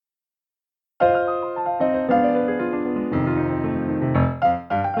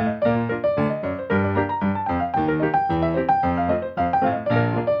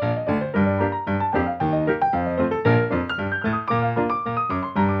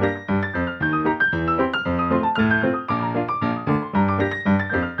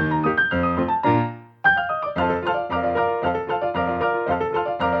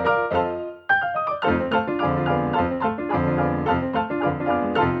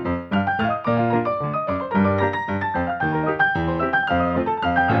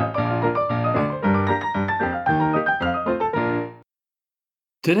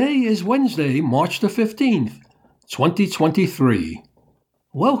Today is Wednesday, March the 15th, 2023.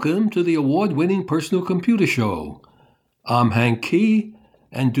 Welcome to the award-winning Personal Computer Show. I'm Hank Key,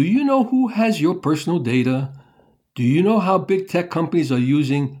 and do you know who has your personal data? Do you know how big tech companies are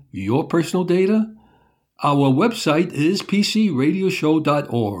using your personal data? Our website is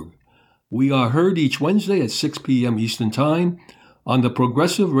pcradioshow.org. We are heard each Wednesday at 6 p.m. Eastern Time on the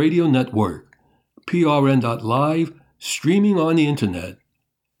Progressive Radio Network, prn.live, streaming on the Internet.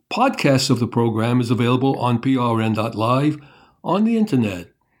 Podcasts of the program is available on prn.live on the Internet.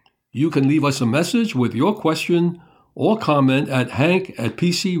 You can leave us a message with your question or comment at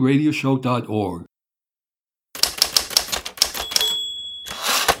hank@pcradioshow.org.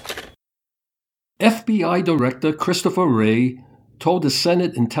 FBI Director Christopher Wray told the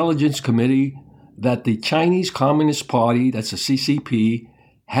Senate Intelligence Committee that the Chinese Communist Party, that's the CCP,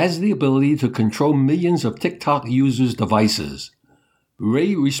 has the ability to control millions of TikTok users' devices.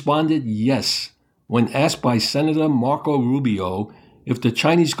 Wray responded yes when asked by Senator Marco Rubio if the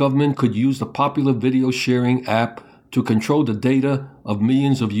Chinese government could use the popular video sharing app to control the data of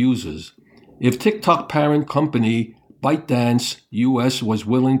millions of users. If TikTok parent company ByteDance US was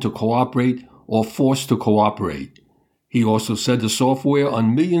willing to cooperate or forced to cooperate. He also said the software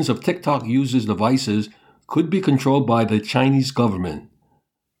on millions of TikTok users' devices could be controlled by the Chinese government.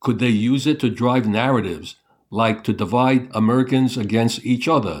 Could they use it to drive narratives, like to divide Americans against each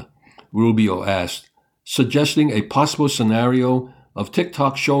other? Rubio asked, suggesting a possible scenario of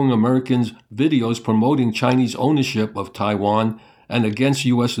TikTok showing Americans videos promoting Chinese ownership of Taiwan and against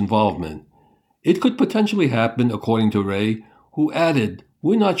U.S. involvement. It could potentially happen, according to Wray, who added,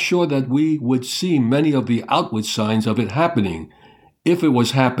 "We're not sure that we would see many of the outward signs of it happening, if it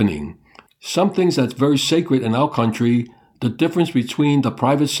was happening. Some things that's very sacred in our country, the difference between the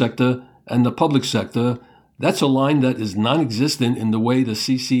private sector and the public sector, that's a line that is non-existent in the way the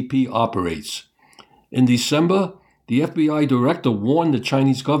CCP operates." In December, the FBI director warned the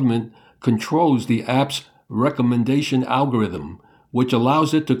Chinese government controls the app's recommendation algorithm, which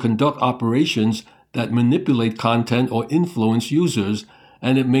allows it to conduct operations that manipulate content or influence users,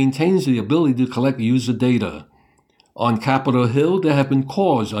 and it maintains the ability to collect user data. On Capitol Hill, there have been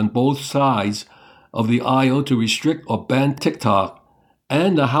calls on both sides of the aisle to restrict or ban TikTok,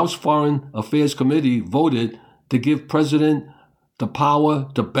 and the House Foreign Affairs Committee voted to give President the power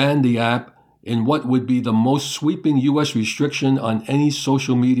to ban the app in what would be the most sweeping U.S. restriction on any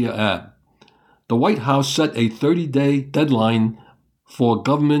social media app. The White House set a 30-day deadline for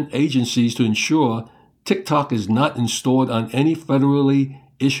government agencies to ensure TikTok is not installed on any federally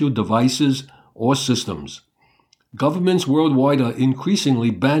issued devices or systems. Governments worldwide are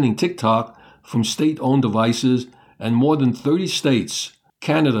increasingly banning TikTok from state-owned devices, and more than 30 states,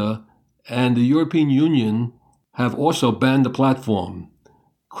 Canada, and the European Union have also banned the platform.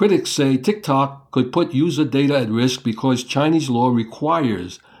 Critics say TikTok could put user data at risk because Chinese law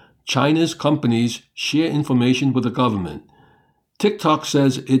requires China's companies share information with the government. TikTok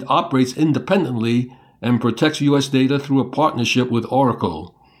says it operates independently and protects U.S. data through a partnership with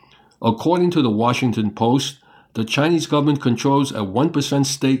Oracle. According to the Washington Post, the Chinese government controls a 1%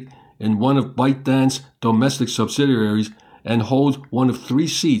 stake in one of ByteDance's domestic subsidiaries and holds one of 3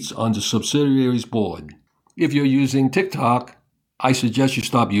 seats on the subsidiary's board. If you're using TikTok, I suggest you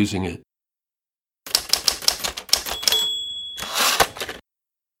stop using it.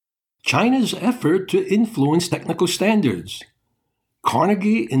 China's effort to influence technical standards.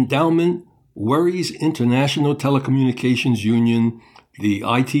 Carnegie Endowment worries International Telecommunications Union, the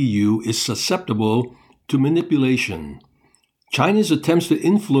ITU, is susceptible to manipulation. China's attempts to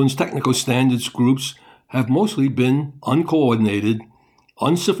influence technical standards groups have mostly been uncoordinated,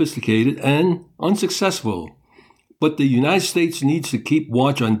 unsophisticated, and unsuccessful. But the United States needs to keep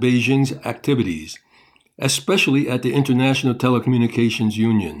watch on Beijing's activities, especially at the International Telecommunications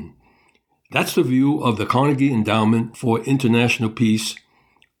Union. That's the view of the Carnegie Endowment for International Peace,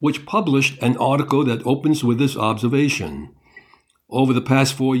 which published an article that opens with this observation. Over the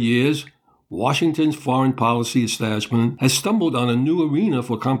past 4 years, Washington's foreign policy establishment has stumbled on a new arena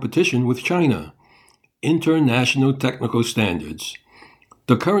for competition with China: international technical standards.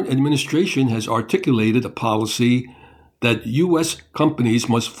 The current administration has articulated a policy that U.S. companies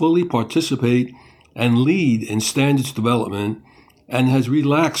must fully participate and lead in standards development, and has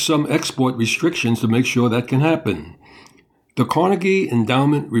relaxed some export restrictions to make sure that can happen. The Carnegie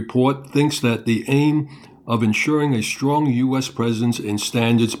Endowment report thinks that the aim of ensuring a strong U.S. presence in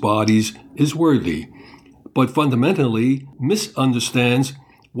standards bodies is worthy, but fundamentally misunderstands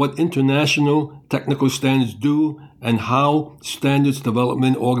what international technical standards do and how standards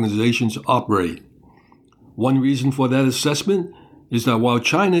development organizations operate. One reason for that assessment is that while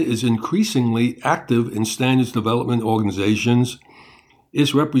China is increasingly active in standards development organizations,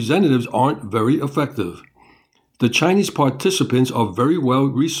 its representatives aren't very effective. The Chinese participants are very well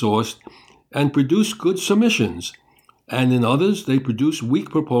resourced and produce good submissions, and in others, they produce weak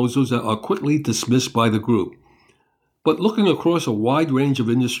proposals that are quickly dismissed by the group. But looking across a wide range of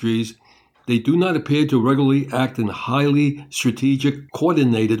industries, they do not appear to regularly act in highly strategic,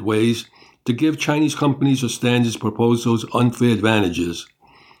 coordinated ways to give Chinese companies or standards proposals unfair advantages.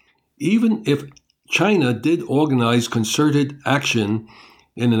 Even if China did organize concerted action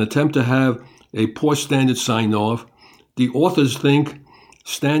in an attempt to have a poor standard signed off, the authors think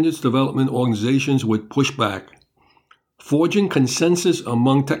standards development organizations would push back. Forging consensus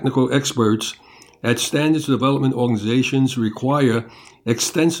among technical experts at standards development organizations require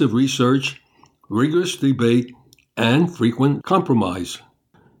extensive research, rigorous debate, and frequent compromise.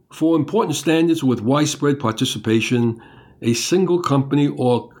 For important standards with widespread participation, a single company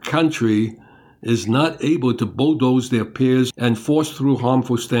or country is not able to bulldoze their peers and force through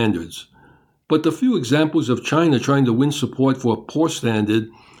harmful standards. But the few examples of China trying to win support for a poor standard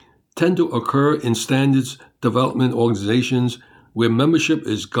tend to occur in standards development organizations where membership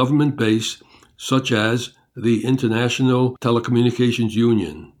is government-based, such as the International Telecommunications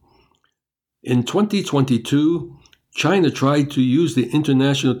Union. In 2022, China tried to use the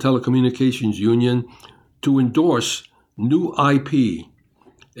International Telecommunications Union to endorse New IP,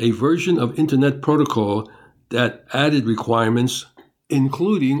 a version of Internet Protocol that added requirements,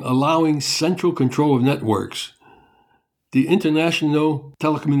 including allowing central control of networks. The International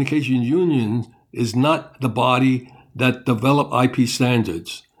Telecommunications Union is not the body that develop IP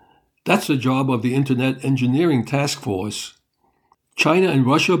standards. That's the job of the Internet Engineering Task Force. China and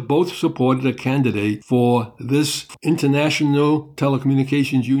Russia both supported a candidate for this International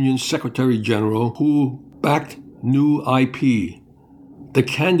Telecommunications Union Secretary General who backed New IP. The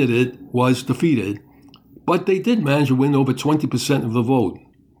candidate was defeated, but they did manage to win over 20% of the vote.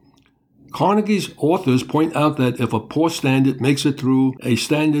 Carnegie's authors point out that if a poor standard makes it through a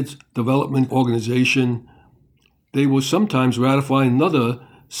standards development organization, they will sometimes ratify another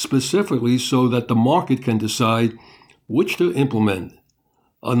specifically so that the market can decide which to implement.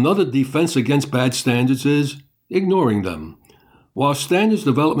 Another defense against bad standards is ignoring them. While standards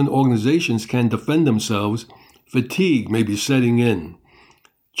development organizations can defend themselves, fatigue may be setting in.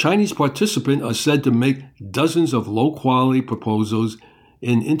 Chinese participants are said to make dozens of low-quality proposals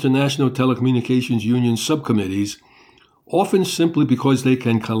in International Telecommunications Union subcommittees, often simply because they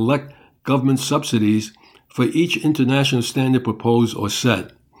can collect government subsidies for each international standard proposed or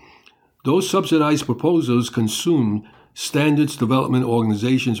set. Those subsidized proposals consume standards development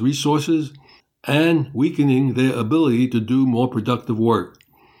organizations' resources and weakening their ability to do more productive work.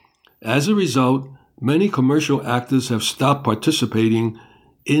 As a result, many commercial actors have stopped participating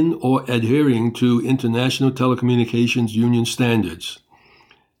in or adhering to International Telecommunications Union standards.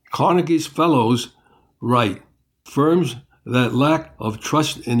 Carnegie's fellows write, firms that lack of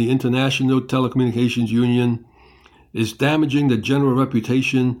trust in the International Telecommunications Union is damaging the general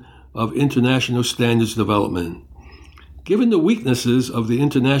reputation of international standards development. Given the weaknesses of the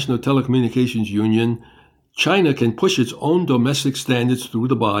International Telecommunications Union, China can push its own domestic standards through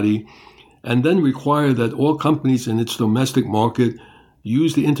the body and then require that all companies in its domestic market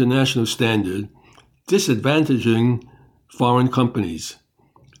use the international standard, disadvantaging foreign companies.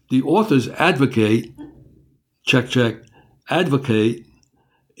 The authors advocate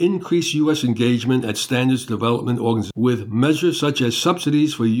increased U.S. engagement at standards development organizations with measures such as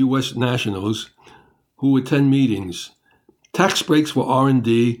subsidies for U.S. nationals who attend meetings, tax breaks for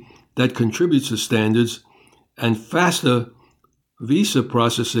R&D that contributes to standards, and faster visa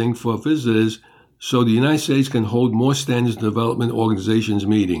processing for visitors so the United States can hold more standards development organizations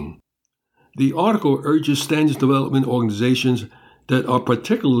meeting. The article urges standards development organizations that are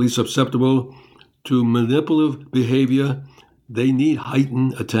particularly susceptible to manipulative behavior. They need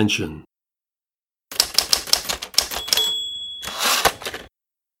heightened attention.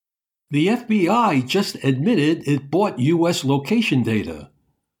 The FBI just admitted it bought U.S. location data.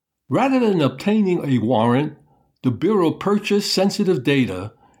 Rather than obtaining a warrant, the Bureau purchased sensitive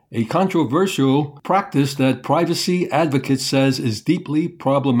data, a controversial practice that privacy advocates says is deeply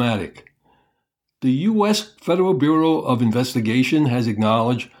problematic. The U.S. Federal Bureau of Investigation has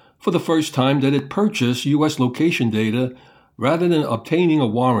acknowledged for the first time that it purchased U.S. location data rather than obtaining a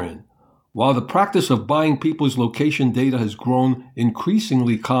warrant. While the practice of buying people's location data has grown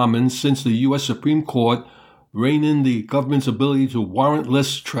increasingly common since the U.S. Supreme Court reined in the government's ability to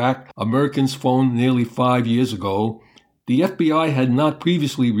warrantless track Americans' phones nearly 5 years ago, the FBI had not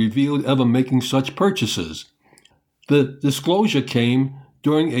previously revealed ever making such purchases. The disclosure came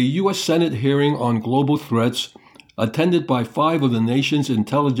during a U.S. Senate hearing on global threats attended by 5 of the nation's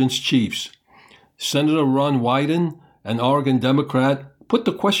intelligence chiefs. Senator Ron Wyden, an Oregon Democrat, put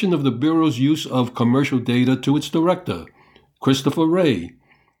the question of the Bureau's use of commercial data to its director, Christopher Wray.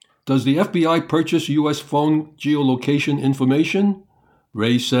 Does the FBI purchase U.S. phone geolocation information?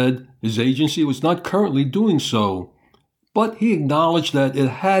 Wray said his agency was not currently doing so, but he acknowledged that it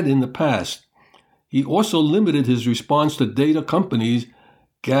had in the past. He also limited his response to data companies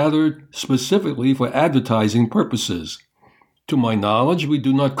gathered specifically for advertising purposes. To my knowledge, we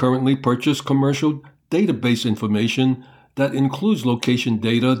do not currently purchase commercial database information that includes location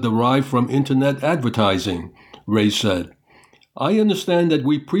data derived from Internet advertising, Wray said. I understand that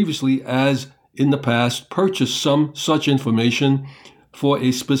we previously, as in the past, purchased some such information for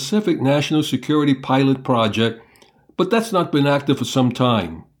a specific national security pilot project, but that's not been active for some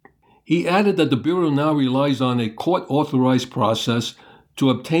time. He added that the Bureau now relies on a court-authorized process to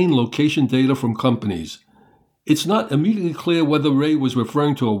obtain location data from companies. It's not immediately clear whether Wray was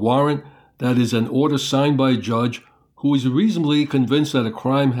referring to a warrant, that is, an order signed by a judge who is reasonably convinced that a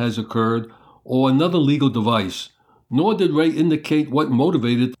crime has occurred, or another legal device, nor did Wray indicate what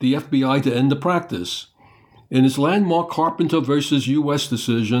motivated the FBI to end the practice. In its landmark Carpenter v. U.S.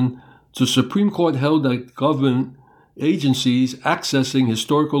 decision, the Supreme Court held that government agencies accessing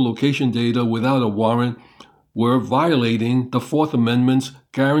historical location data without a warrant were violating the Fourth Amendment's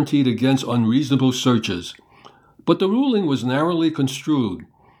guaranteed against unreasonable searches. But the ruling was narrowly construed.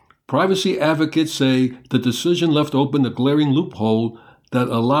 Privacy advocates say the decision left open a glaring loophole that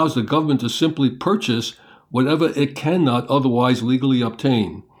allows the government to simply purchase whatever it cannot otherwise legally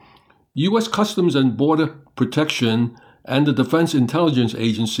obtain. U.S. Customs and Border Protection and the Defense Intelligence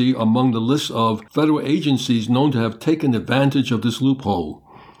Agency are among the list of federal agencies known to have taken advantage of this loophole.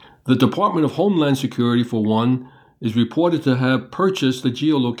 The Department of Homeland Security, for one, is reported to have purchased the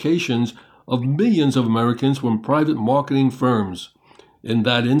geolocations of millions of Americans from private marketing firms. In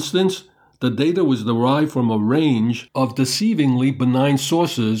that instance, the data was derived from a range of deceivingly benign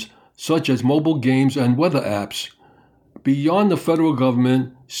sources, such as mobile games and weather apps. Beyond the federal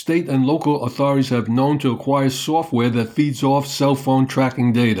government, state and local authorities have known to acquire software that feeds off cell phone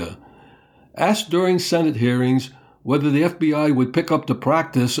tracking data. Asked during Senate hearings whether the FBI would pick up the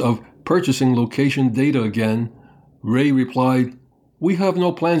practice of purchasing location data again, Wray replied, "We have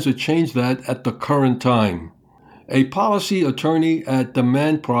no plans to change that at the current time." A policy attorney at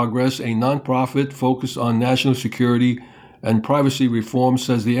Demand Progress, a nonprofit focused on national security and privacy reform,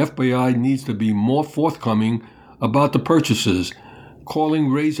 says the FBI needs to be more forthcoming about the purchases, calling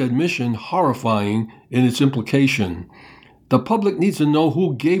Wray's admission horrifying in its implication. The public needs to know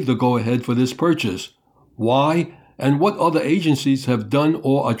who gave the go-ahead for this purchase, why, and what other agencies have done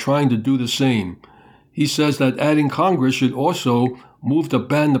or are trying to do the same. He says that adding Congress should also move to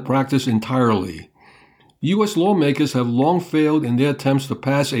ban the practice entirely. U.S. lawmakers have long failed in their attempts to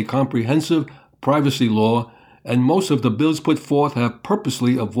pass a comprehensive privacy law, and most of the bills put forth have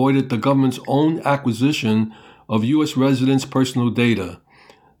purposely avoided the government's own acquisition of U.S. residents' personal data.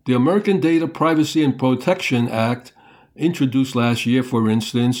 The American Data Privacy and Protection Act, introduced last year, for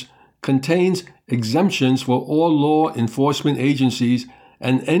instance, contains exemptions for all law enforcement agencies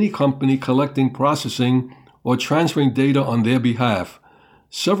and any company collecting, processing, or transferring data on their behalf.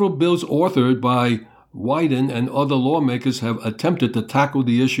 Several bills authored by Wyden and other lawmakers have attempted to tackle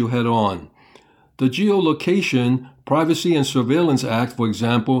the issue head-on. The Geolocation, Privacy and Surveillance Act, for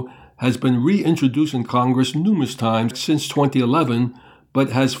example, has been reintroduced in Congress numerous times since 2011,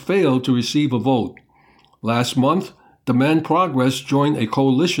 but has failed to receive a vote. Last month, Demand Progress joined a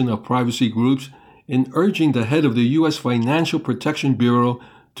coalition of privacy groups in urging the head of the U.S. Financial Protection Bureau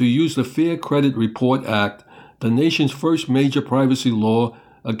to use the Fair Credit Report Act, the nation's first major privacy law,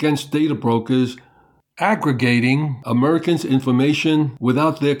 against data brokers aggregating Americans' information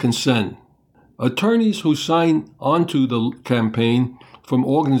without their consent. Attorneys who signed onto the campaign from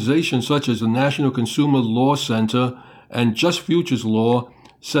organizations such as the National Consumer Law Center and Just Futures Law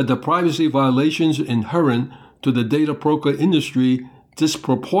said the privacy violations inherent to the data broker industry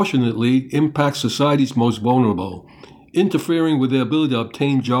disproportionately impact society's most vulnerable, interfering with their ability to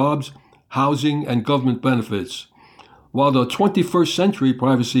obtain jobs, housing, and government benefits. While the 21st century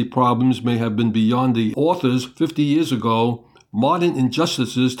privacy problems may have been beyond the authors 50 years ago, modern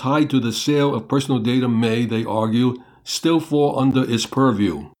injustices tied to the sale of personal data may, they argue, still fall under its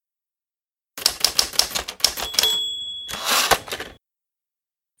purview.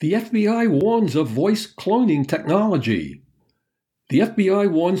 The FBI warns of voice cloning technology. The FBI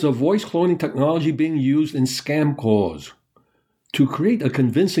warns of voice cloning technology being used in scam calls. To create a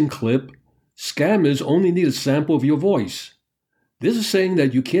convincing clip, Scammers only need a sample of your voice. There's a saying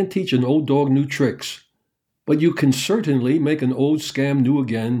that you can't teach an old dog new tricks, but you can certainly make an old scam new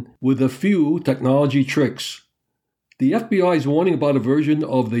again with a few technology tricks. The FBI is warning about a version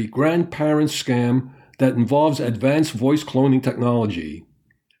of the grandparents scam that involves advanced voice cloning technology.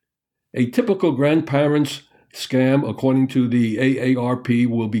 A typical grandparents scam, according to the AARP,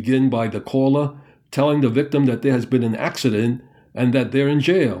 will begin by the caller telling the victim that there has been an accident and that they're in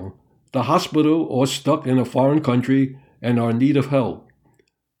jail, the hospital, or stuck in a foreign country and are in need of help.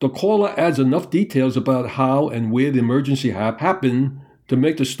 The caller adds enough details about how and where the emergency happened to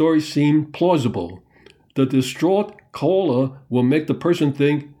make the story seem plausible. The distraught caller will make the person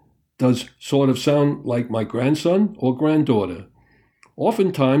think, does sort of sound like my grandson or granddaughter.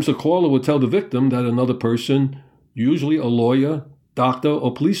 Oftentimes, the caller will tell the victim that another person, usually a lawyer, doctor,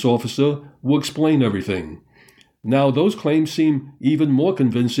 or police officer, will explain everything. Now, those claims seem even more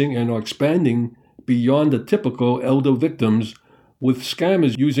convincing and are expanding beyond the typical elder victims, with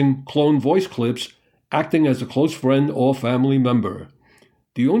scammers using cloned voice clips acting as a close friend or family member.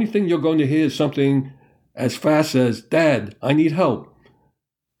 The only thing you're going to hear is something as fast as, "Dad, I need help."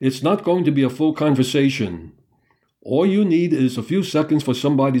 It's not going to be a full conversation. All you need is a few seconds for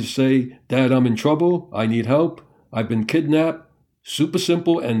somebody to say, "Dad, I'm in trouble, I need help, I've been kidnapped." Super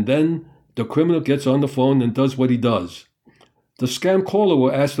simple, and then the criminal gets on the phone and does what he does. The scam caller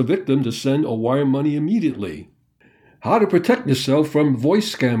will ask the victim to send or wire money immediately. How to protect yourself from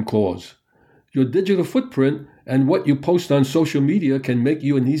voice scam calls. Your digital footprint and what you post on social media can make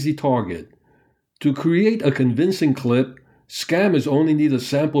you an easy target. To create a convincing clip, scammers only need a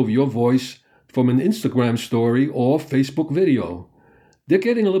sample of your voice from an Instagram story or Facebook video. They're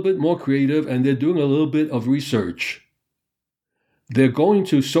getting a little bit more creative and they're doing a little bit of research. They're going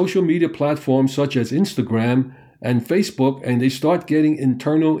to social media platforms such as Instagram and Facebook, and they start getting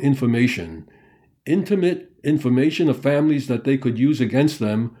internal information, intimate information of families that they could use against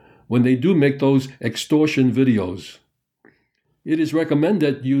them when they do make those extortion videos. It is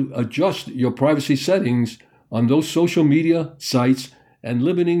recommended you adjust your privacy settings on those social media sites and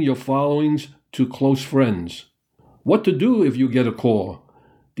limiting your followings to close friends. What to do if you get a call?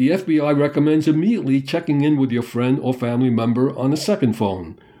 The FBI recommends immediately checking in with your friend or family member on a second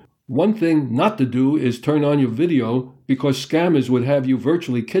phone. One thing not to do is turn on your video, because scammers would have you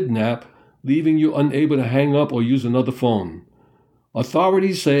virtually kidnapped, leaving you unable to hang up or use another phone.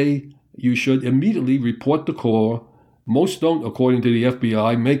 Authorities say you should immediately report the call. Most don't, according to the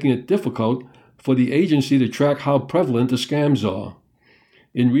FBI, making it difficult for the agency to track how prevalent the scams are.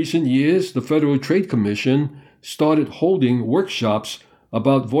 In recent years, the Federal Trade Commission started holding workshops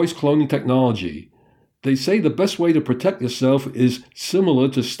about voice cloning technology. They say the best way to protect yourself is similar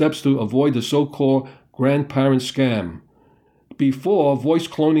to steps to avoid the so-called grandparent scam. Before voice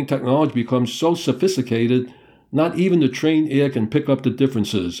cloning technology becomes so sophisticated, not even the trained ear can pick up the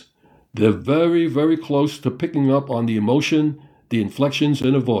differences. They're very, very close to picking up on the emotion, the inflections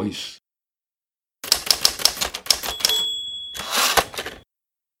in a voice.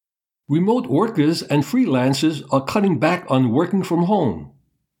 Remote workers and freelancers are cutting back on working from home.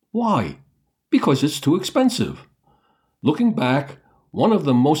 Why? Because it's too expensive. Looking back, one of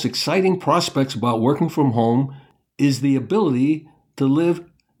the most exciting prospects about working from home is the ability to live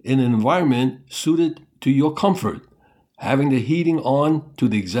in an environment suited to your comfort, having the heating on to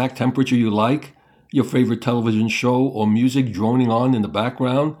the exact temperature you like, your favorite television show or music droning on in the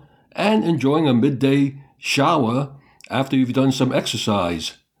background, and enjoying a midday shower after you've done some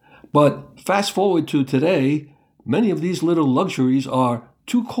exercise. But fast forward to today, many of these little luxuries are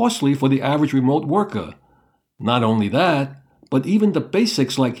too costly for the average remote worker. Not only that, but even the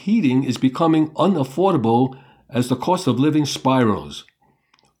basics like heating is becoming unaffordable as the cost of living spirals.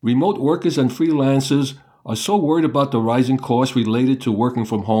 Remote workers and freelancers are so worried about the rising costs related to working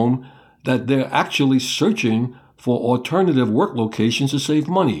from home that they're actually searching for alternative work locations to save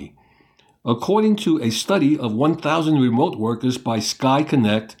money. According to a study of 1,000 remote workers by Sky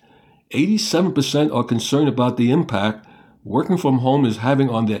Connect, 87% are concerned about the impact working from home is having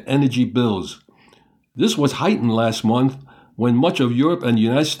on their energy bills. This was heightened last month when much of Europe and the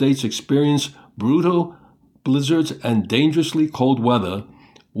United States experienced brutal blizzards and dangerously cold weather,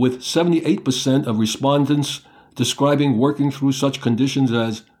 with 78% of respondents describing working through such conditions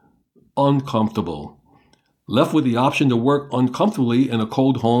as uncomfortable. Left with the option to work uncomfortably in a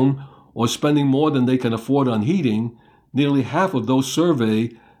cold home or spending more than they can afford on heating, nearly half of those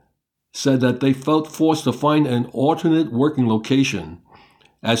surveyed said that they felt forced to find an alternate working location.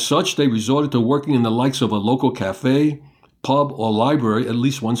 As such, they resorted to working in the likes of a local cafe, pub, or library at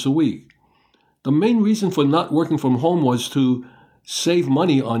least once a week. The main reason for not working from home was to save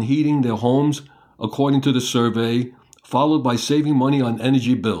money on heating their homes, according to the survey, followed by saving money on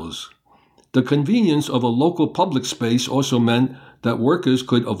energy bills. The convenience of a local public space also meant that workers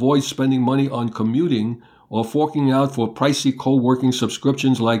could avoid spending money on commuting or forking out for pricey co-working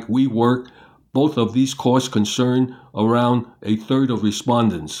subscriptions like WeWork. Both of these costs concern around a third of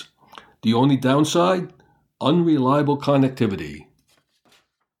respondents. The only downside? Unreliable connectivity.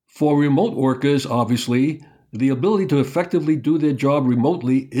 For remote workers, obviously, the ability to effectively do their job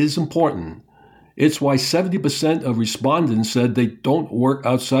remotely is important. It's why 70% of respondents said they don't work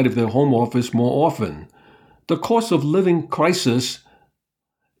outside of their home office more often. The cost of living crisis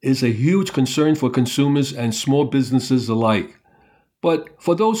is a huge concern for consumers and small businesses alike. But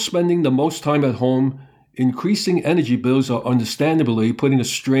for those spending the most time at home, increasing energy bills are understandably putting a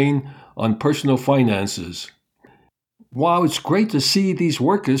strain on personal finances. While it's great to see these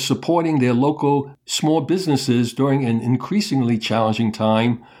workers supporting their local small businesses during an increasingly challenging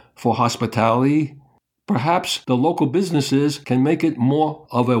time for hospitality, perhaps the local businesses can make it more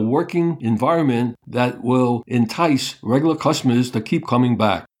of a working environment that will entice regular customers to keep coming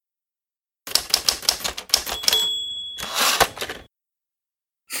back.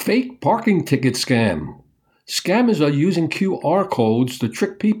 Fake parking ticket scam. Scammers are using QR codes to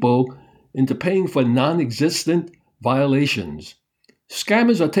trick people into paying for non-existent violations.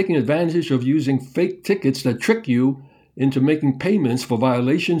 Scammers are taking advantage of using fake tickets that trick you into making payments for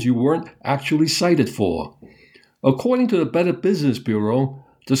violations you weren't actually cited for. According to the Better Business Bureau,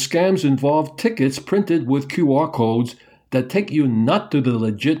 the scams involve tickets printed with QR codes that take you not to the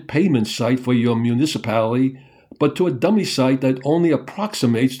legit payment site for your municipality, but to a dummy site that only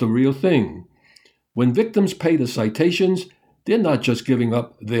approximates the real thing. When victims pay the citations, they're not just giving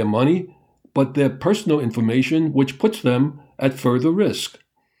up their money, but their personal information, which puts them at further risk.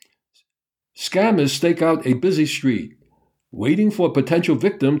 Scammers stake out a busy street, waiting for a potential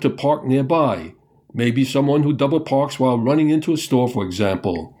victim to park nearby, maybe someone who double parks while running into a store, for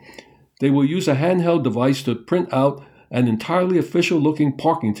example. They will use a handheld device to print out an entirely official-looking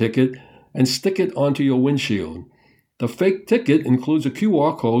parking ticket and stick it onto your windshield. The fake ticket includes a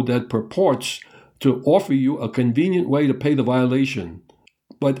QR code that purports to offer you a convenient way to pay the violation,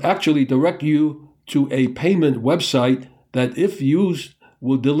 but actually direct you to a payment website that, if used,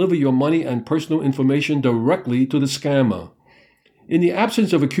 will deliver your money and personal information directly to the scammer. In the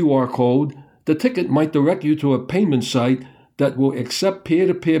absence of a QR code, the ticket might direct you to a payment site that will accept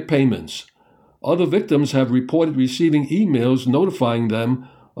peer-to-peer payments. Other victims have reported receiving emails notifying them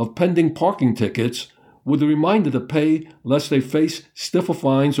of pending parking tickets with a reminder to pay lest they face stiffer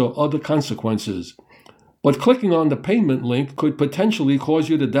fines or other consequences. But clicking on the payment link could potentially cause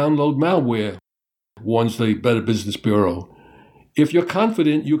you to download malware, warns the Better Business Bureau. If you're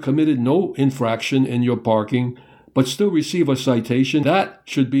confident you committed no infraction in your parking, but still receive a citation, that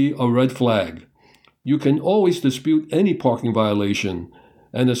should be a red flag. You can always dispute any parking violation,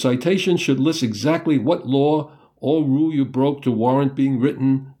 and the citation should list exactly what law or rule you broke to warrant being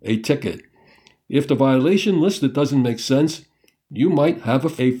written a ticket. If the violation listed doesn't make sense, you might have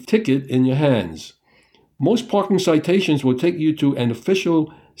a ticket in your hands. Most parking citations will take you to an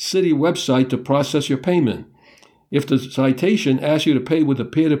official city website to process your payment. If the citation asks you to pay with a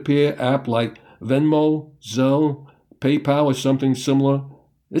peer-to-peer app like Venmo, Zelle, PayPal, or something similar,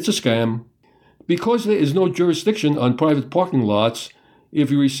 it's a scam. Because there is no jurisdiction on private parking lots, if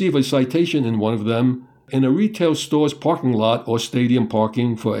you receive a citation in one of them, in a retail store's parking lot or stadium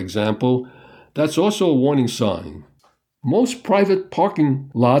parking, for example, that's also a warning sign. Most private parking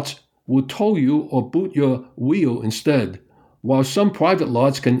lots will tow you or boot your wheel instead. While some private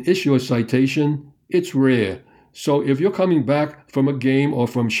lots can issue a citation, it's rare. So if you're coming back from a game or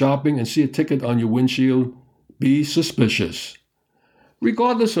from shopping and see a ticket on your windshield, be suspicious.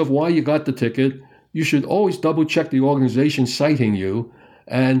 Regardless of why you got the ticket, you should always double-check the organization citing you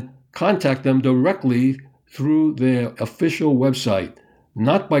and contact them directly through their official website,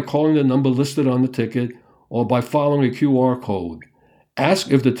 not by calling the number listed on the ticket or by following a QR code. Ask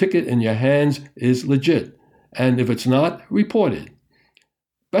if the ticket in your hands is legit, and if it's not, report it.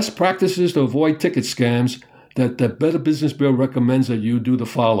 Best practices to avoid ticket scams that the Better Business Bureau recommends that you do the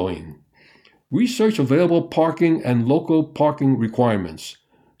following. Research available parking and local parking requirements.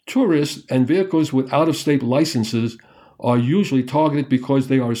 Tourists and vehicles with out-of-state licenses are usually targeted because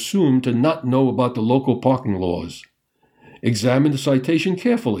they are assumed to not know about the local parking laws. Examine the citation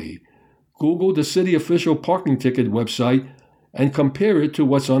carefully. Google the city official parking ticket website and compare it to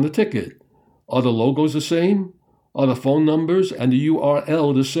what's on the ticket. Are the logos the same? Are the phone numbers and the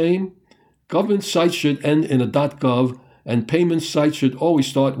URL the same? Government sites should end in a .gov, and payment sites should always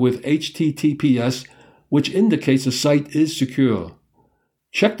start with HTTPS, which indicates the site is secure.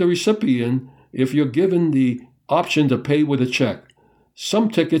 Check the recipient if you're given the option to pay with a check. Some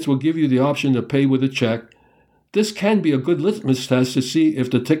tickets will give you the option to pay with a check. This can be a good litmus test to see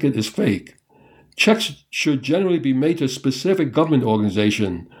if the ticket is fake. Checks should generally be made to a specific government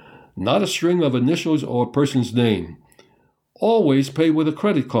organization, not a string of initials or a person's name. Always pay with a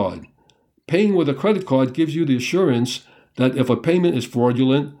credit card. Paying with a credit card gives you the assurance that if a payment is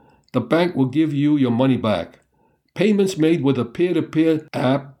fraudulent, the bank will give you your money back. Payments made with a peer-to-peer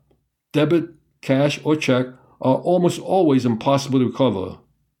app, debit, cash, or check are almost always impossible to recover.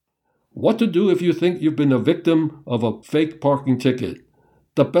 What to do if you think you've been a victim of a fake parking ticket?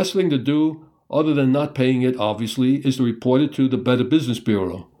 The best thing to do, other than not paying it obviously, is to report it to the Better Business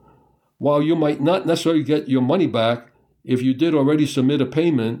Bureau. While you might not necessarily get your money back if you did already submit a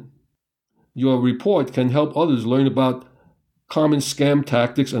payment, your report can help others learn about common scam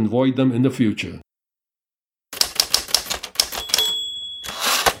tactics and avoid them in the future.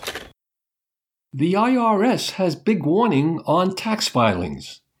 The IRS has big warning on tax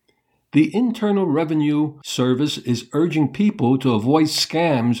filings. The Internal Revenue Service is urging people to avoid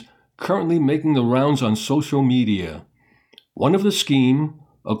scams currently making the rounds on social media. One of the scheme,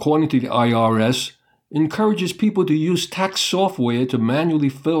 according to the IRS, encourages people to use tax software to manually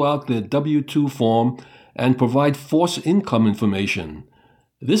fill out their W-2 form and provide false income information.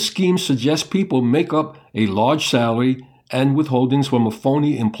 This scheme suggests people make up a large salary and withholdings from a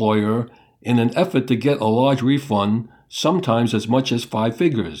phony employer in an effort to get a large refund, sometimes as much as 5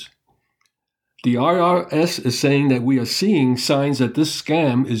 figures. The IRS is saying that we are seeing signs that this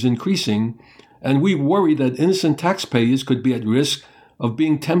scam is increasing, and we worry that innocent taxpayers could be at risk of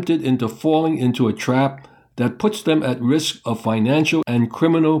being tempted into falling into a trap that puts them at risk of financial and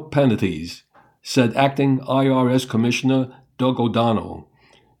criminal penalties, said Acting IRS Commissioner Doug O'Donnell.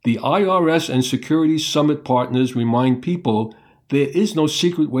 The IRS and Security Summit partners remind people there is no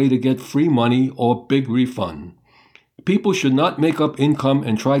secret way to get free money or big refund. People should not make up income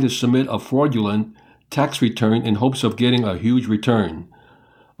and try to submit a fraudulent tax return in hopes of getting a huge return.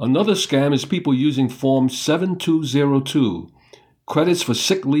 Another scam is people using Form 7202, credits for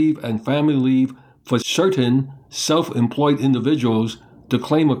sick leave and family leave for certain self-employed individuals, to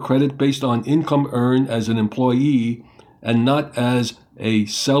claim a credit based on income earned as an employee and not as a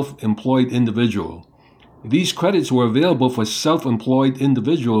self-employed individual. These credits were available for self-employed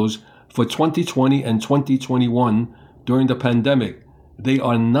individuals for 2020 and 2021 during the pandemic. They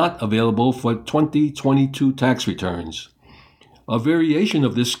are not available for 2022 tax returns. A variation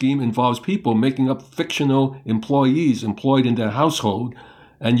of this scheme involves people making up fictional employees employed in their household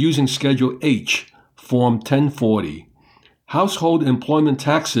and using Schedule H, Form 1040, household employment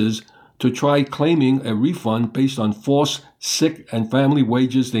taxes, to try claiming a refund based on false sick and family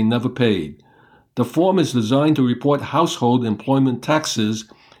wages they never paid. The form is designed to report household employment taxes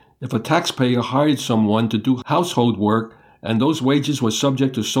if a taxpayer hired someone to do household work and those wages were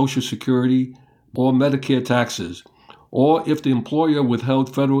subject to Social Security or Medicare taxes, or if the employer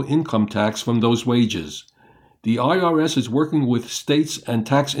withheld federal income tax from those wages. The IRS is working with states and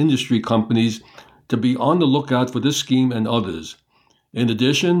tax industry companies to be on the lookout for this scheme and others. In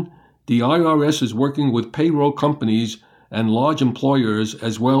addition, the IRS is working with payroll companies and large employers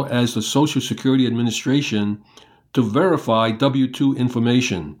as well as the Social Security Administration to verify W-2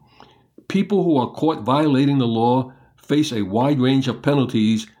 information. People who are caught violating the law face a wide range of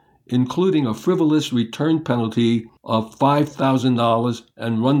penalties, including a frivolous return penalty of $5,000,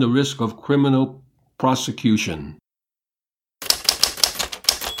 and run the risk of criminal prosecution.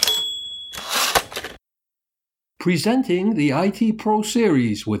 Presenting the IT Pro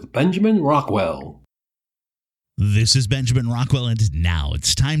Series with Benjamin Rockwell. This is Benjamin Rockwell, and now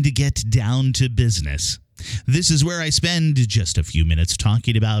it's time to get down to business. This is where I spend just a few minutes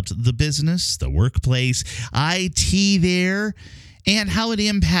talking about the business, the workplace, IT there, and how it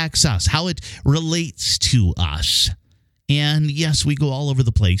impacts us, how it relates to us. And yes, we go all over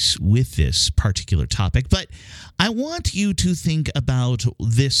the place with this particular topic, but I want you to think about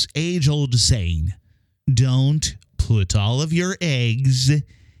this age-old saying, don't put all of your eggs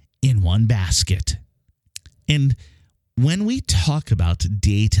in one basket. And when we talk about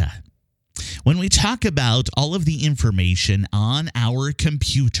data, when we talk about all of the information on our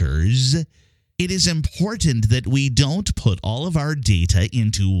computers, it is important that we don't put all of our data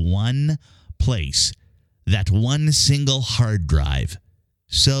into one place, that one single hard drive.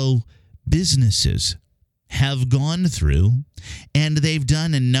 So businesses have gone through and they've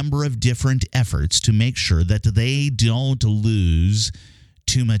done a number of different efforts to make sure that they don't lose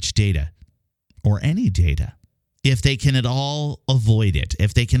too much data or any data. If they can at all avoid it,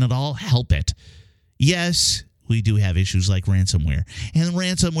 if they can at all help it, Yes, we do have issues like ransomware. And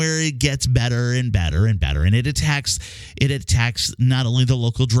ransomware, it gets better and better and better. And it attacks not only the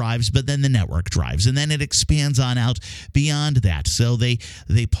local drives, but then the network drives. And then it expands on out beyond that. So they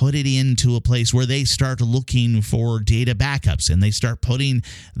put it into a place where they start looking for data backups, and they start putting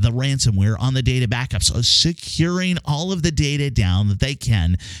the ransomware on the data backups, so securing all of the data down that they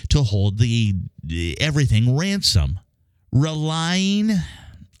can to hold everything ransom. Relying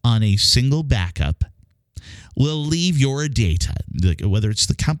on a single backup will leave your data, whether it's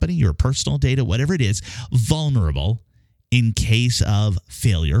the company, your personal data, whatever it is, vulnerable in case of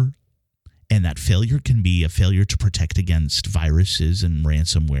failure. And that failure can be a failure to protect against viruses and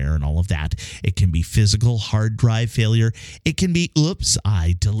ransomware and all of that. It can be physical hard drive failure. It can be, oops,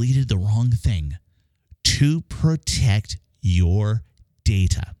 I deleted the wrong thing. To protect your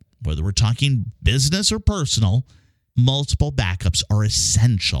data, whether we're talking business or personal, multiple backups are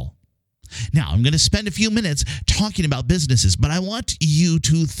essential. Now, I'm going to spend a few minutes talking about businesses, but I want you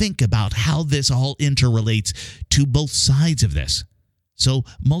to think about how this all interrelates to both sides of this. So,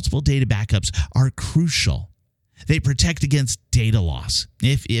 multiple data backups are crucial. They protect against data loss.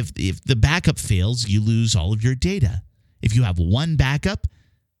 If the backup fails, you lose all of your data. If you have one backup,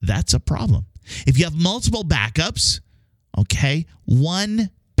 that's a problem. If you have multiple backups, okay, one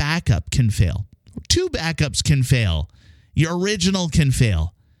backup can fail. Two backups can fail. Your original can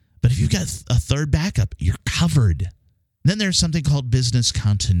fail. But if you've got a third backup, you're covered. Then there's something called business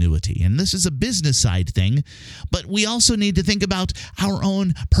continuity. And this is a business side thing, but we also need to think about our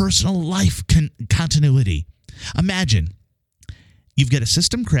own personal life continuity. Imagine you've got a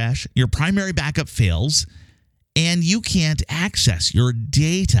system crash, your primary backup fails, and you can't access your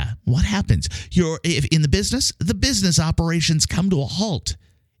data. What happens? If in the business operations come to a halt.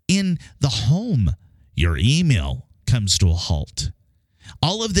 In the home, your email comes to a halt.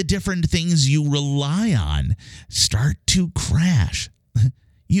 All of the different things you rely on start to crash.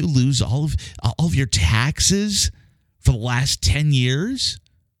 You lose all of your taxes for the last 10 years.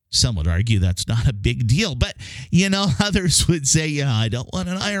 Some would argue that's not a big deal, but others would say, I don't want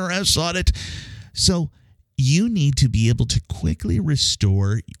an IRS audit. So you need to be able to quickly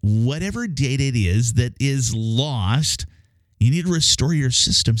restore whatever data it is that is lost. You need to restore your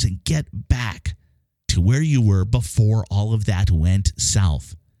systems and get back to where you were before all of that went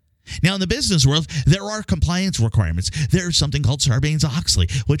south. Now, in the business world, there are compliance requirements. There's something called Sarbanes-Oxley,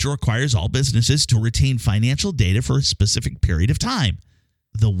 which requires all businesses to retain financial data for a specific period of time.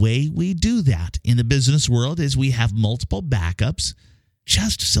 The way we do that in the business world is we have multiple backups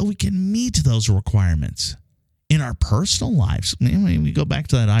just so we can meet those requirements. In our personal lives, we go back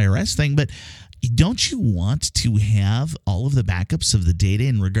to that IRS thing, but don't you want to have all of the backups of the data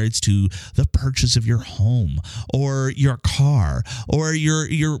in regards to the purchase of your home or your car or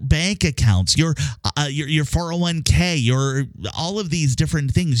your bank accounts, your 401k, your all of these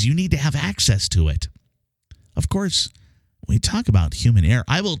different things? You need to have access to it. Of course, when we talk about human error,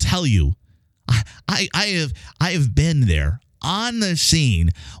 I will tell you, I have been there on the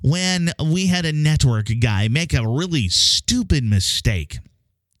scene when we had a network guy make a really stupid mistake.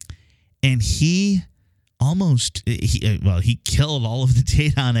 And he killed all of the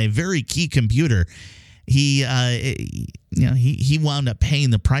data on a very key computer. He wound up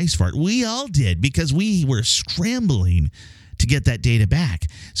paying the price for it. We all did, because we were scrambling to get that data back.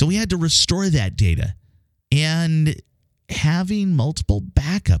 So we had to restore that data. And having multiple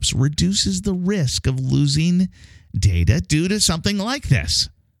backups reduces the risk of losing data due to something like this.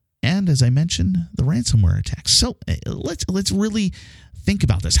 And as I mentioned, the ransomware attacks. So let's really think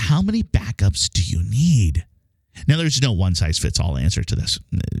about this. How many backups do you need? Now, there's no one-size-fits-all answer to this.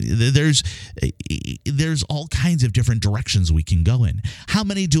 There's all kinds of different directions we can go in. How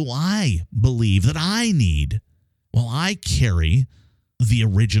many do I believe that I need? Well, I carry the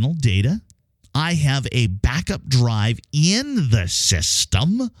original data. I have a backup drive in the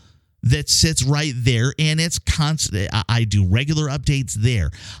system that sits right there, and it's constant. I do regular updates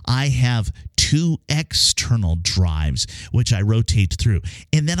there. I have 2 external drives, which I rotate through.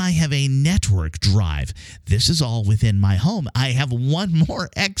 And then I have a network drive. This is all within my home. I have one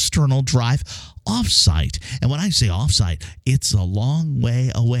more external drive offsite. And when I say offsite, it's a long way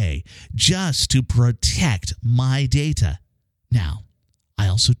away, just to protect my data. Now, I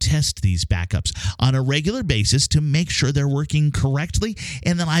also test these backups on a regular basis to make sure they're working correctly,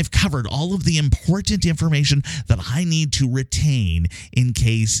 and then I've covered all of the important information that I need to retain in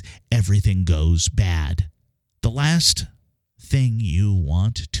case everything goes bad. The last thing you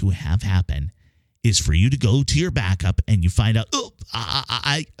want to have happen is for you to go to your backup and you find out,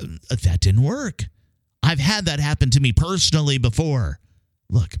 that didn't work. I've had that happen to me personally before.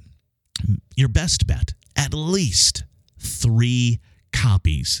 Look, your best bet, at least 3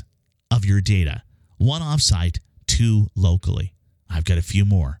 copies of your data. 1 offsite, 2 locally. I've got a few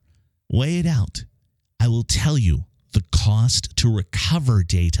more. Weigh it out. I will tell you the cost to recover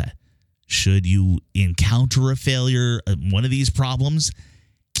data should you encounter a failure, one of these problems,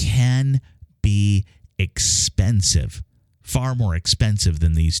 can be expensive. Far more expensive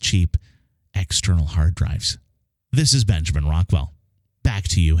than these cheap external hard drives. This is Benjamin Rockwell. Back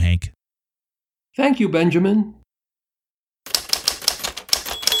to you, Hank. Thank you, Benjamin.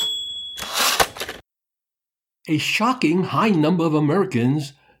 A shocking high number of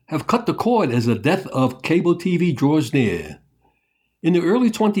Americans have cut the cord as the death of cable TV draws near. In the early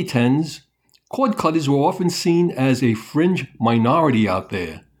 2010s, cord cutters were often seen as a fringe minority out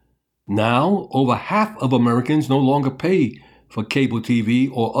there. Now, over half of Americans no longer pay for cable TV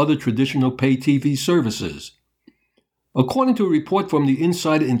or other traditional pay TV services. According to a report from the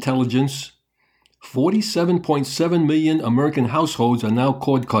Insider Intelligence, 47.7 million American households are now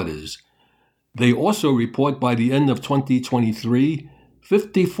cord cutters. They also report by the end of 2023,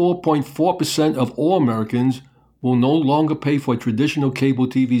 54.4% of all Americans will no longer pay for a traditional cable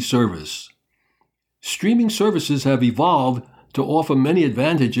TV service. Streaming services have evolved to offer many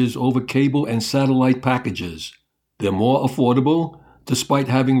advantages over cable and satellite packages. They're more affordable. Despite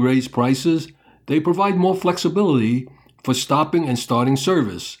having raised prices, they provide more flexibility for stopping and starting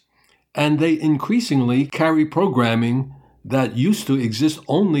service, and they increasingly carry programming that used to exist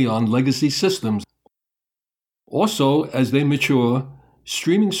only on legacy systems. Also, as they mature,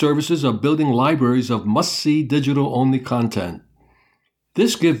 streaming services are building libraries of must-see digital-only content.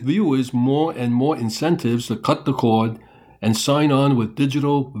 This gives viewers more and more incentives to cut the cord and sign on with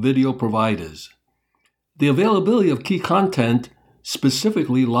digital video providers. The availability of key content,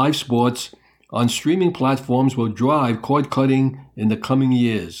 specifically live sports, on streaming platforms will drive cord cutting in the coming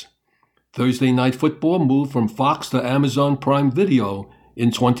years. Thursday Night Football moved from Fox to Amazon Prime Video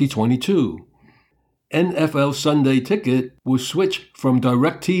in 2022. NFL Sunday Ticket will switch from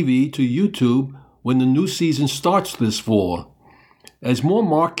DirecTV to YouTube when the new season starts this fall. As more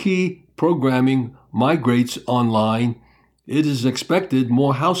marquee programming migrates online, it is expected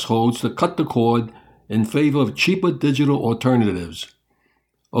more households to cut the cord in favor of cheaper digital alternatives.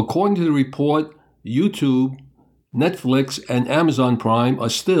 According to the report, YouTube, Netflix, and Amazon Prime are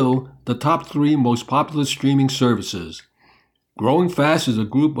still the top 3 most popular streaming services. Growing fast is a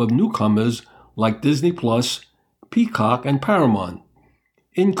group of newcomers like Disney+, Peacock, and Paramount.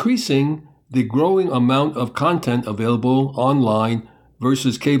 Increasing the growing amount of content available online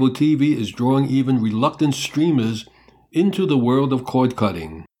versus cable TV is drawing even reluctant streamers into the world of cord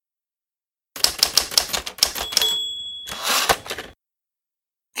cutting.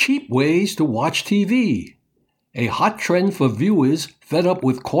 Cheap ways to watch TV. A hot trend for viewers fed up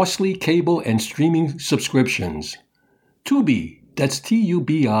with costly cable and streaming subscriptions. Tubi, that's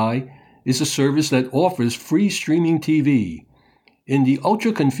T-U-B-I, is a service that offers free streaming TV. In the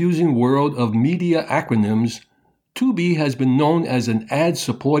ultra-confusing world of media acronyms, Tubi has been known as an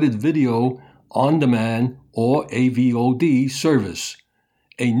ad-supported video on-demand or AVOD service.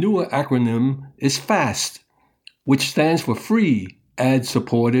 A newer acronym is FAST, which stands for Free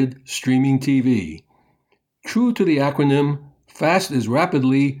Ad-Supported Streaming TV. True to the acronym, FAST is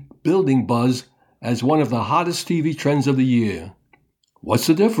rapidly building buzz as one of the hottest TV trends of the year. What's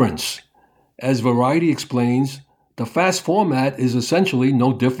the difference? As Variety explains, the FAST format is essentially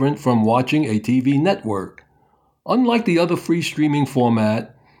no different from watching a TV network. Unlike the other free streaming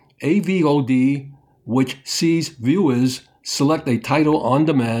format, AVOD, which sees viewers select a title on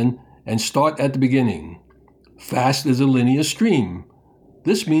demand and start at the beginning. FAST is a linear stream.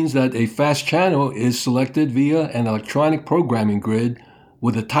 This means that a FAST channel is selected via an electronic programming grid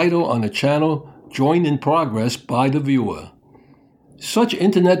with a title on the channel joined in progress by the viewer. Such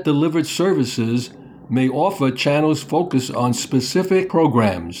internet-delivered services may offer channels focused on specific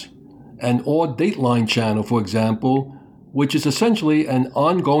programs. An odd Dateline channel, for example, which is essentially an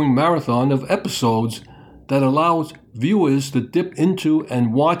ongoing marathon of episodes that allows viewers to dip into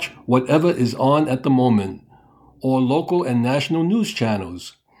and watch whatever is on at the moment, or local and national news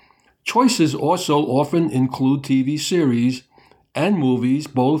channels. Choices also often include TV series and movies,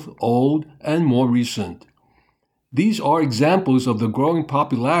 both old and more recent. These are examples of the growing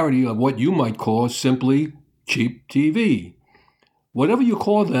popularity of what you might call simply cheap TV. Whatever you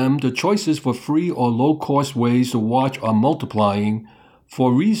call them, the choices for free or low-cost ways to watch are multiplying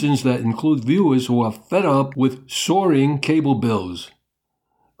for reasons that include viewers who are fed up with soaring cable bills,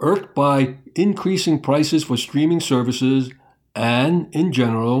 irked by increasing prices for streaming services, and, in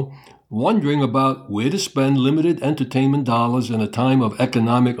general, wondering about where to spend limited entertainment dollars in a time of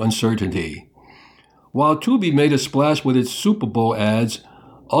economic uncertainty. While Tubi made a splash with its Super Bowl ads,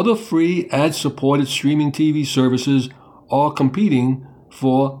 other free ad-supported streaming TV services are competing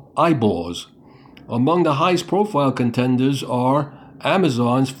for eyeballs. Among the highest-profile contenders are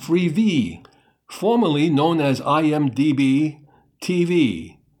Amazon's Freevee, formerly known as IMDb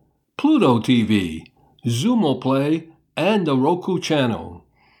TV, Pluto TV, Xumo Play, and the Roku channel.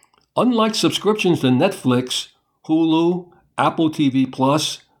 Unlike subscriptions to Netflix, Hulu, Apple TV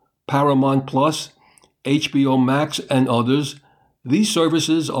Plus, Paramount Plus, HBO Max, and others, these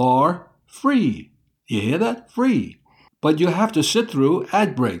services are free. You hear that? Free. But you have to sit through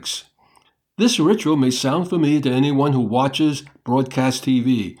ad breaks. This ritual may sound familiar to anyone who watches broadcast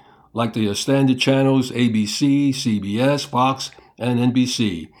TV, like the standard channels ABC, CBS, Fox, and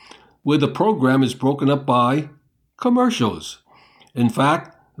NBC, where the program is broken up by commercials. In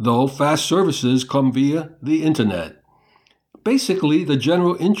fact, though, fast services come via the internet. Basically, the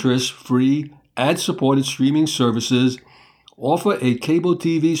general interest free ad-supported streaming services offer a cable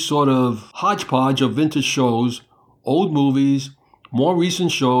TV sort of hodgepodge of vintage shows, old movies, more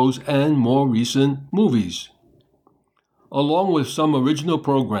recent shows, and more recent movies, along with some original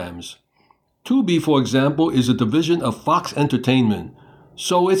programs. Tubi, for example, is a division of Fox Entertainment,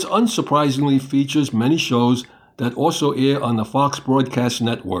 so it unsurprisingly features many shows that also air on the Fox Broadcast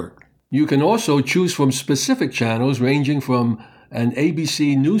Network. You can also choose from specific channels ranging from an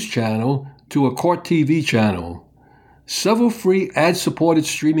ABC News channel to a Court TV channel. Several free ad-supported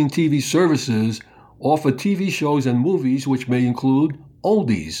streaming TV services offer TV shows and movies which may include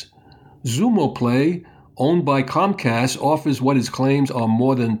oldies. Xumo Play, owned by Comcast, offers what it claims are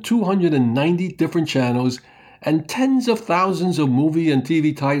more than 290 different channels and tens of thousands of movie and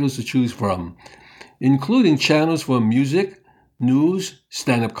TV titles to choose from, including channels for music, news,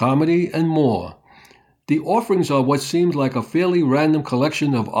 stand-up comedy, and more. The offerings are what seems like a fairly random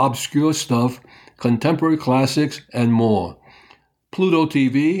collection of obscure stuff, contemporary classics, and more. Pluto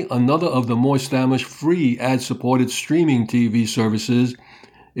TV, another of the more established free ad-supported streaming TV services,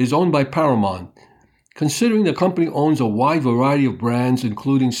 is owned by Paramount. Considering the company owns a wide variety of brands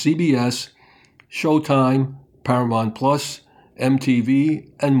including CBS, Showtime, Paramount Plus,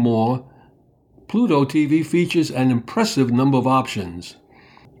 MTV, and more, Pluto TV features an impressive number of options.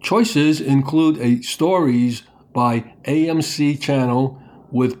 Choices include stories by AMC channel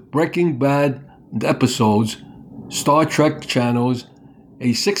with Breaking Bad episodes, Star Trek channels,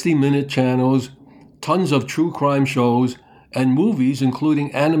 a 60-minute channels, tons of true crime shows, and movies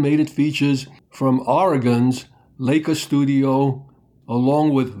including animated features from Oregon's Laker Studio,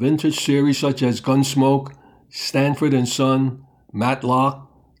 along with vintage series such as Gunsmoke, Stanford and Son, Matlock,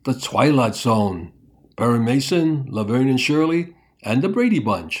 The Twilight Zone, Perry Mason, Laverne and Shirley, and The Brady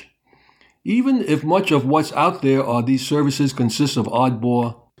Bunch. Even if much of what's out there are these services consists of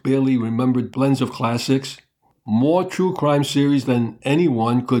oddball, barely remembered blends of classics, more true crime series than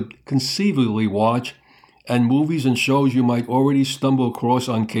anyone could conceivably watch, and movies and shows you might already stumble across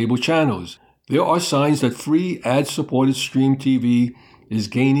on cable channels, there are signs that free ad-supported stream TV is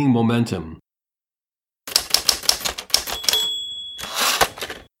gaining momentum.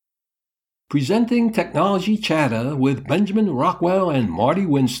 Presenting Technology Chatter with Benjamin Rockwell and Marty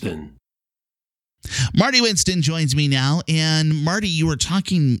Winston. Marty Winston joins me now, and Marty, you were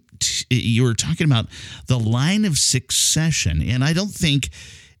talking about the line of succession, and I don't think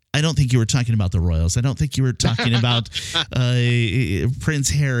you were talking about the royals. I don't think you were talking about Prince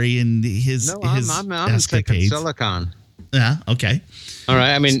Harry and his I'm escapades. Silicon. Yeah. Okay. All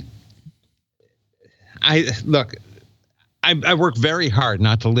right. I mean, I work very hard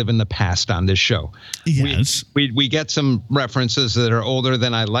not to live in the past on this show. Yes. We get some references that are older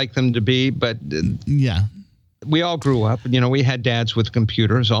than I like them to be, but yeah. We all grew up, we had dads with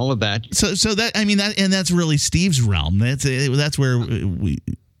computers, all of that. So that's really Steve's realm. That's where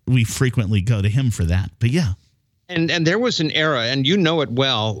we frequently go to him for that. But yeah. And there was an era, and you know it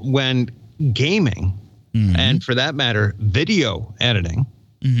well, when gaming, and for that matter, video editing,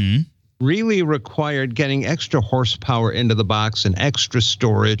 really required getting extra horsepower into the box and extra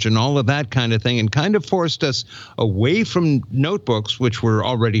storage and all of that kind of thing, and kind of forced us away from notebooks, which were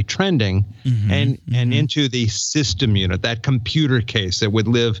already trending, and into the system unit, that computer case that would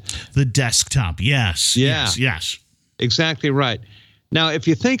live. The desktop, yes. Yeah. Yes. Exactly right. Now, if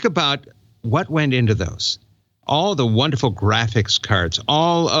you think about what went into those, all the wonderful graphics cards,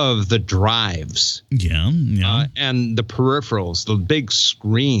 all of the drives, and the peripherals, the big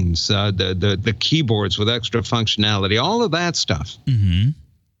screens, the keyboards with extra functionality, all of that stuff.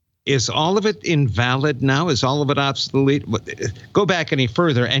 Is all of it invalid now? Is all of it obsolete? Go back any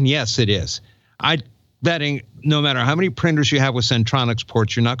further, and yes, it is. I'm betting no matter how many printers you have with Centronics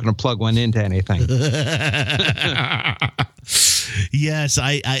ports, you're not going to plug one into anything. Yes,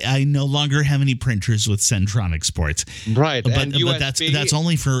 I no longer have any printers with Centronics ports. Right, but and USB, that's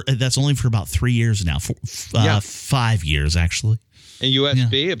only for about 3 years now. 5 years actually. And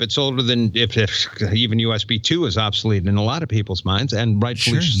USB, if it's older than if even USB 2 is obsolete in a lot of people's minds, and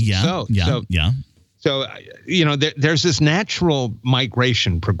rightfully so. So, there's this natural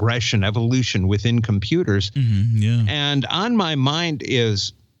migration, progression, evolution within computers. And on my mind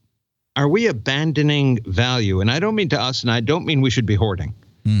is, are we abandoning value? And I don't mean to us, and I don't mean we should be hoarding.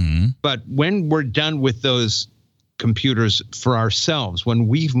 But when we're done with those computers for ourselves, when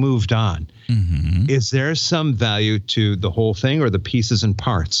we've moved on, is there some value to the whole thing or the pieces and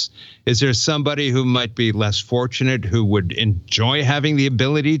parts? Is there somebody who might be less fortunate who would enjoy having the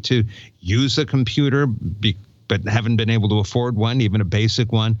ability to use a computer but haven't been able to afford one, even a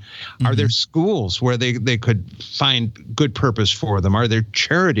basic one? Are there schools where they could find good purpose for them? Are there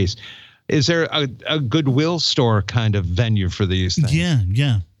charities? Is there a Goodwill store kind of venue for these things?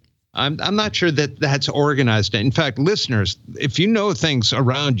 Yeah. I'm not sure that that's organized. In fact, listeners, if you know things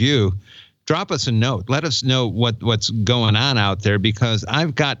around you, drop us a note. Let us know what's going on out there, because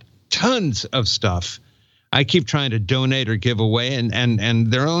I've got tons of stuff I keep trying to donate or give away,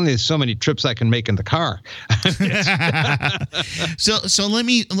 and there are only so many trips I can make in the car. So let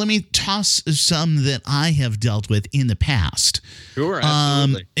me toss some that I have dealt with in the past. Sure,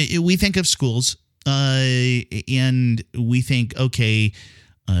 absolutely. We think of schools, and we think, okay,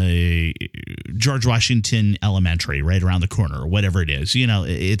 George Washington Elementary right around the corner, or whatever it is.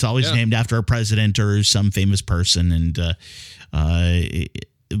 It's always named after a president or some famous person,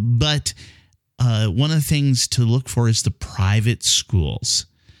 but one of the things to look for is the private schools.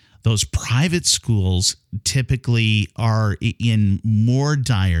 Those private schools typically are in more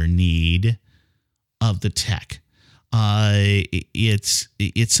dire need of the tech. It's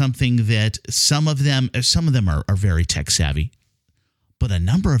something that some of them are very tech savvy, but a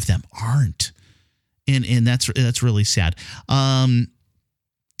number of them aren't, and that's really sad.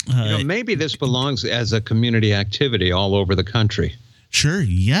 Maybe this belongs as a community activity all over the country. Sure.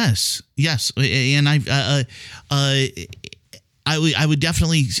 Yes. And I would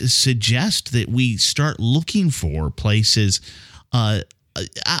definitely suggest that we start looking for places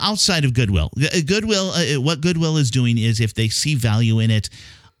outside of Goodwill. What Goodwill is doing is, if they see value in it,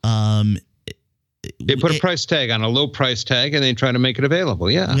 they put a price tag on, a low price tag, and they try to make it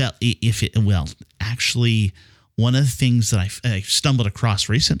available. Yeah. Well, actually, one of the things that I stumbled across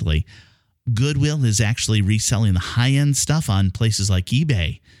recently, Goodwill is actually reselling the high-end stuff on places like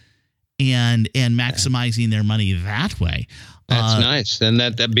eBay and maximizing their money that way. That's nice. And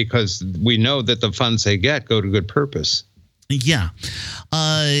that because we know that the funds they get go to good purpose. Yeah.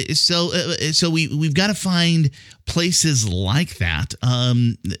 So we've got to find places like that.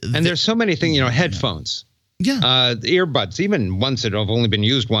 And there's so many things, headphones. Yeah. Earbuds, even ones that have only been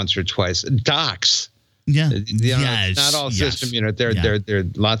used once or twice. Docks. Yeah. It's not all system. There are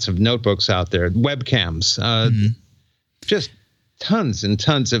lots of notebooks out there, webcams, just tons and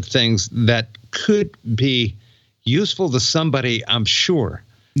tons of things that could be useful to somebody, I'm sure.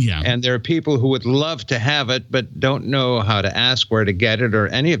 Yeah. And there are people who would love to have it, but don't know how to ask where to get it or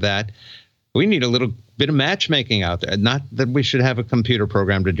any of that. We need a little bit of matchmaking out there. Not that we should have a computer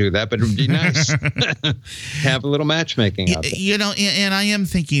program to do that, but it would be nice to have a little matchmaking out there. And I am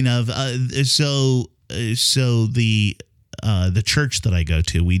thinking of, so the church that I go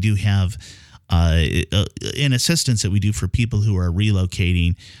to, we do have an assistance that we do for people who are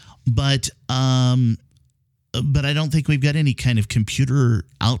relocating, but I don't think we've got any kind of computer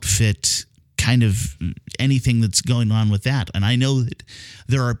outfit, kind of anything that's going on with that. And I know that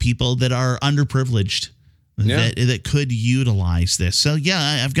there are people that are underprivileged that could utilize this. So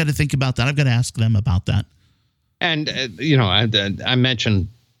yeah, I've got to think about that. I've got to ask them about that. And I mentioned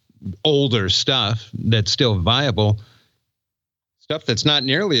older stuff that's still viable. Stuff that's not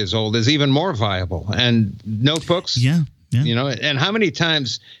nearly as old is even more viable. And notebooks. Yeah. And how many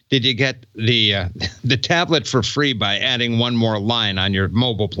times did you get the tablet for free by adding one more line on your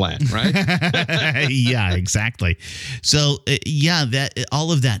mobile plan, right? Yeah, exactly. So that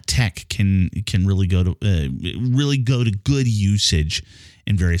all of that tech can really go to good usage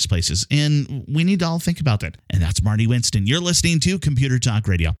in various places, and we need to all think about that. And that's Marty Winston. You're listening to Computer Talk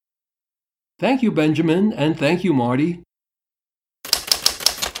Radio. Thank you, Benjamin, and thank you, Marty.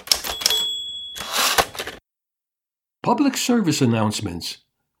 Public service announcements.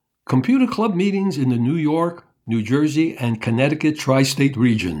 Computer Club meetings in the New York, New Jersey, and Connecticut tri-state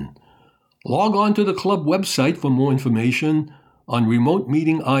region. Log on to the club website for more information on remote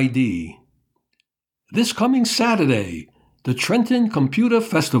meeting ID. This coming Saturday, the Trenton Computer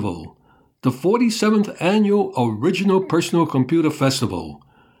Festival, the 47th Annual Original Personal Computer Festival,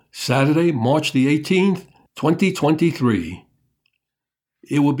 Saturday, March the 18th, 2023.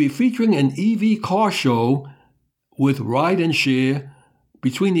 It will be featuring an EV car show with ride and share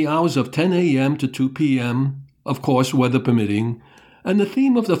between the hours of 10 a.m. to 2 p.m., of course, weather permitting, and the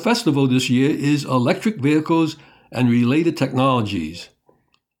theme of the festival this year is electric vehicles and related technologies.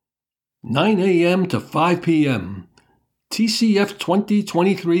 9 a.m. to 5 p.m., TCF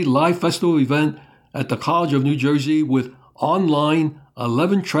 2023 Live Festival event at the College of New Jersey with online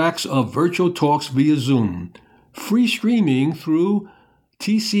 11 tracks of virtual talks via Zoom, free streaming through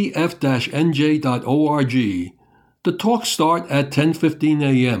tcf-nj.org. The talks start at 10:15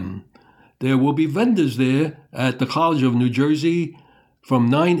 a.m. There will be vendors there at the College of New Jersey from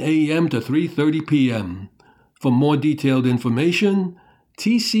 9 a.m. to 3:30 p.m. For more detailed information,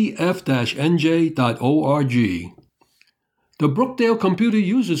 tcf-nj.org. The Brookdale Computer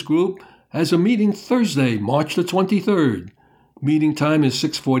Users Group has a meeting Thursday, March the 23rd. Meeting time is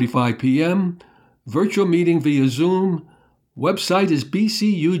 6:45 p.m. Virtual meeting via Zoom. Website is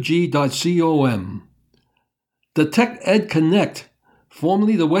bcug.com. The Tech Ed Connect,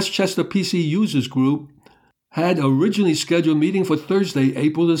 formerly the Westchester PC Users Group, had originally scheduled a meeting for Thursday,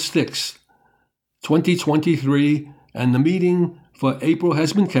 April the 6th, 2023, and the meeting for April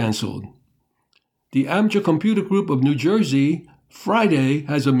has been canceled. The Amateur Computer Group of New Jersey, Friday,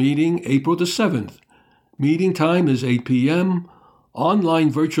 has a meeting April the 7th. Meeting time is 8 p.m. Online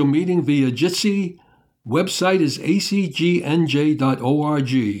virtual meeting via Jitsi. Website is acgnj.org.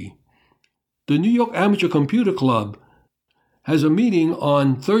 The New York Amateur Computer Club has a meeting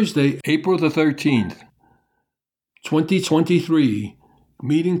on Thursday, April the 13th, 2023.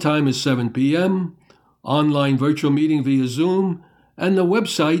 Meeting time is 7 p.m. Online virtual meeting via Zoom, and the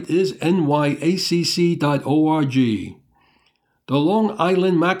website is nyacc.org. The Long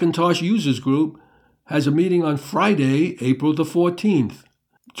Island Macintosh Users Group has a meeting on Friday, April the 14th,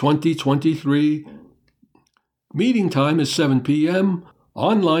 2023. Meeting time is 7 p.m.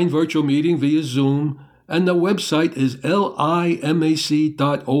 Online virtual meeting via Zoom, and the website is limac.org.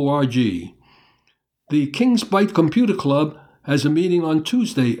 The Kings Byte Computer Club has a meeting on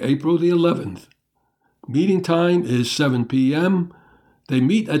Tuesday, April the 11th. Meeting time is 7 p.m. They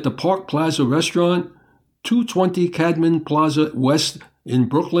meet at the Park Plaza Restaurant, 220 Cadman Plaza West in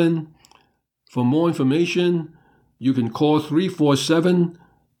Brooklyn. For more information, you can call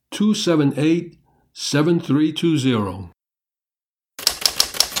 347-278-7320.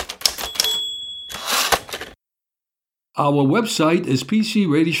 Our website is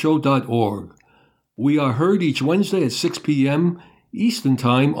pcradioshow.org. We are heard each Wednesday at 6 p.m. Eastern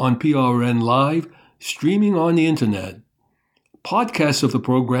Time on PRN Live, streaming on the Internet. Podcasts of the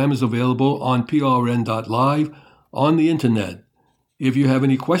program is available on prn.live on the Internet. If you have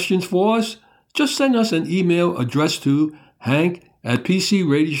any questions for us, just send us an email addressed to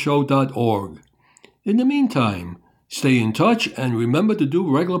hank@pcradioshow.org. In the meantime, stay in touch and remember to do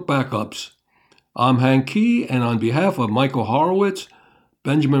regular backups. I'm Hank Key, and on behalf of Michael Horowitz,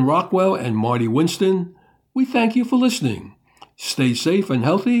 Benjamin Rockwell, and Marty Winston, we thank you for listening. Stay safe and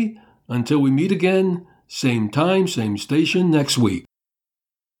healthy until we meet again, same time, same station next week.